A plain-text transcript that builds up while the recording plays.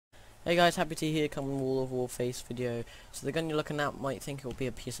Hey guys, Happy Tea here, coming with a Warface video. So the gun you're looking at might think it will be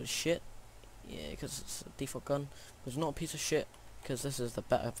a piece of shit. Yeah, because it's a default gun. But it's not a piece of shit, because this is the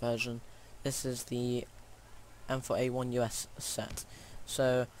better version. This is the R4A1 US set.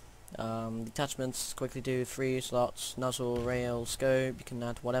 So, the attachments quickly do 3 slots, nozzle, rail, scope. You can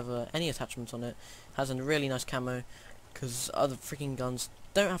add whatever, any attachments on it. Has a really nice camo, because other freaking guns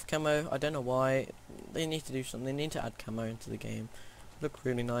don't have camo. I don't know why. They need to do something. They need to add camo into the game. Look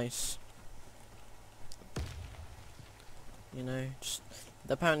really nice. You know, just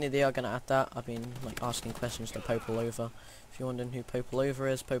apparently they are gonna add that. I've been like asking questions to Popolover. If you're wondering who Popolover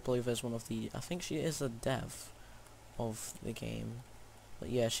is one of the, I think she is a dev of the game. But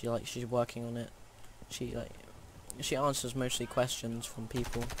yeah, she's working on it. She answers mostly questions from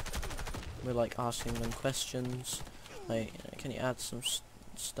people. We're like asking them questions. Like, can you add some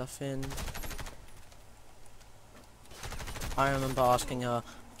stuff in? I remember asking her,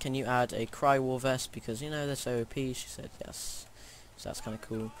 can you add a cry war vest, because you know they're so OP. She said yes, so that's kind of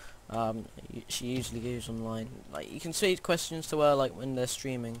cool. She usually goes online, like you can see questions to her like when they're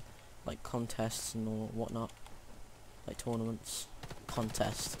streaming, like contests and all whatnot, like tournaments,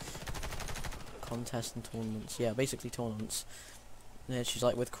 contests and tournaments. Yeah, basically tournaments. Yeah, she's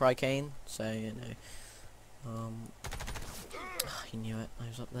like with Crykane, so you know. You knew it. I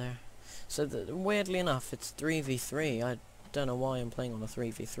was up there. So weirdly enough, it's 3v3. I don't know why I'm playing on a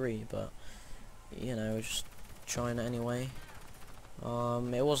 3v3, but you know, just trying it anyway.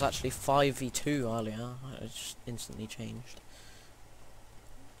 It was actually 5v2 earlier. It just instantly changed.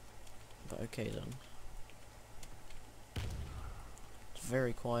 But okay then. It's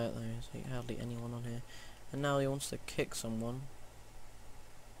very quiet though. There's hardly anyone on here. And now he wants to kick someone.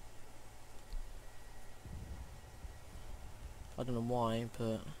 I don't know why,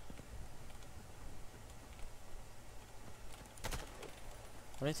 but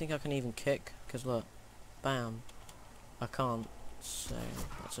I don't think I can even kick, because look, bam, I can't, so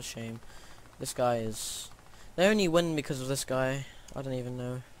that's a shame. This guy is, they only win because of this guy. I don't even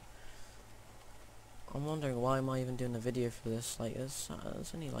know. I'm wondering why am I even doing a video for this. Like there's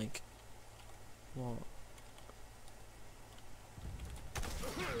only like, what?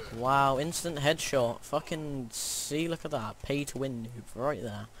 Wow, instant headshot. Fucking see, look at that. Pay to win noob right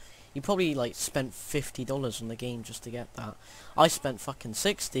there. You probably like spent $50 on the game just to get that. I spent fucking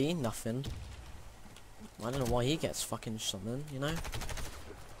 60, nothing. I don't know why he gets fucking something, you know?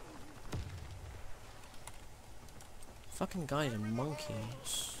 Fucking guy's a monkey.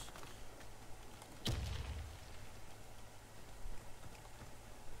 This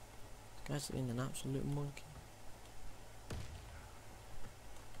guy's being an absolute monkey.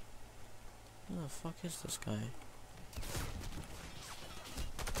 Who the fuck is this guy?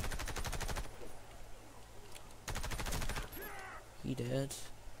 He did.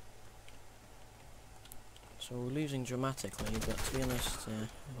 So we're losing dramatically, but to be honest,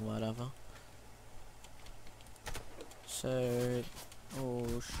 whatever. So, oh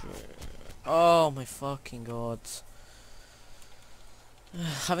shit. Oh my fucking god.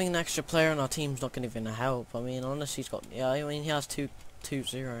 Having an extra player on our team's not gonna even help. I mean, unless he's got, yeah, I mean he has 2-0,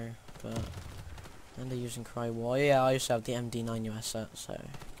 but and they're using Cry War. Yeah, I used to have the MD9 US set, so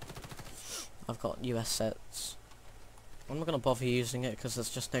I've got US sets. I'm not gonna bother using it because there's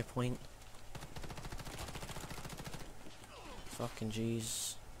just no point. Fucking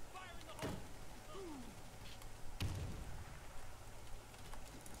jeez.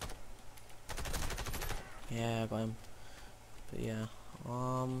 Yeah, I got him. But yeah,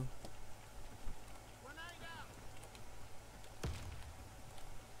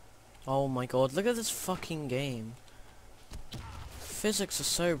 oh my god, look at this fucking game. Physics are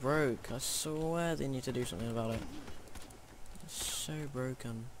so broke. I swear they need to do something about it. It's so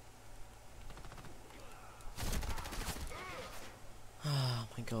broken. Oh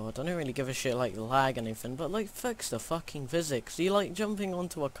my god, I don't really give a shit like lag and anything, but like fix the fucking physics. You like jumping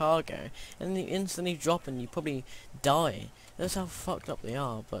onto a cargo and you instantly drop and you probably die. That's how fucked up they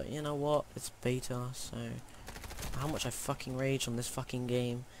are, but you know what? It's beta, so how much I fucking rage on this fucking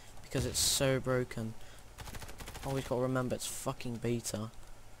game because it's so broken. Always gotta remember it's fucking beta.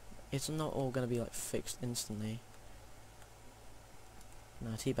 It's not all gonna be like fixed instantly. No,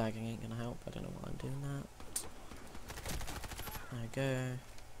 teabagging ain't gonna help. I don't know why I'm doing that. There we go.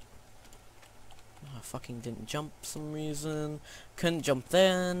 Oh, I fucking didn't jump for some reason. Couldn't jump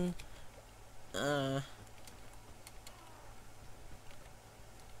then. I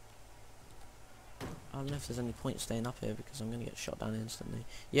don't know if there's any point staying up here because I'm gonna get shot down instantly.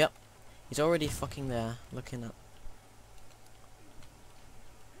 Yep. He's already fucking there, looking at.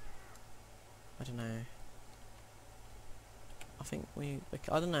 I don't know. I think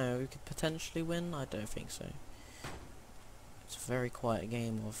I don't know, we could potentially win. I don't think so. It's a very quiet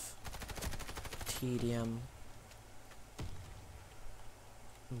game of TDM.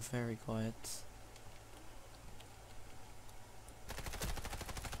 Very quiet.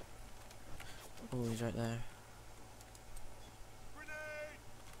 Oh, he's right there.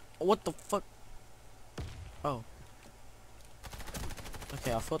 What the fuck? Oh.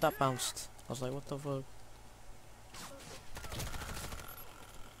 Okay, I thought that bounced. I was like, what the fuck?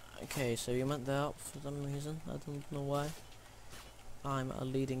 Okay, so you meant that up for some reason. I don't know why. I'm a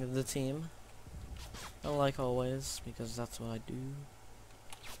leading of the team. Like always, because that's what I do.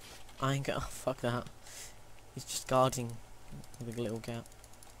 I ain't gonna fuck that. He's just guarding with a little gap.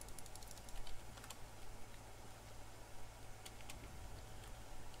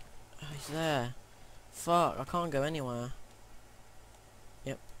 Oh, he's there. Fuck, I can't go anywhere.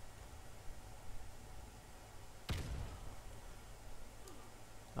 Yep.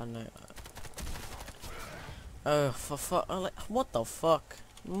 I know. Oh, for fuck. Like, what the fuck?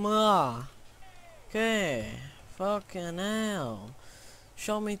 Ma. Okay. Fucking hell.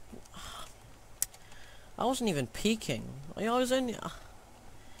 Show me. I wasn't even peeking. I was only.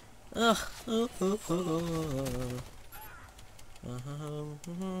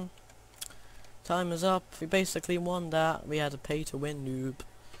 Time is up. We basically won that. We had to pay to win, noob.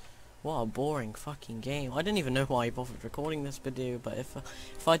 What a boring fucking game. I didn't even know why I bothered recording this video, but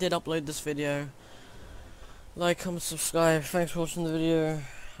if I did upload this video, like, comment, subscribe. Thanks for watching the video,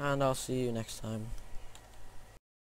 and I'll see you next time.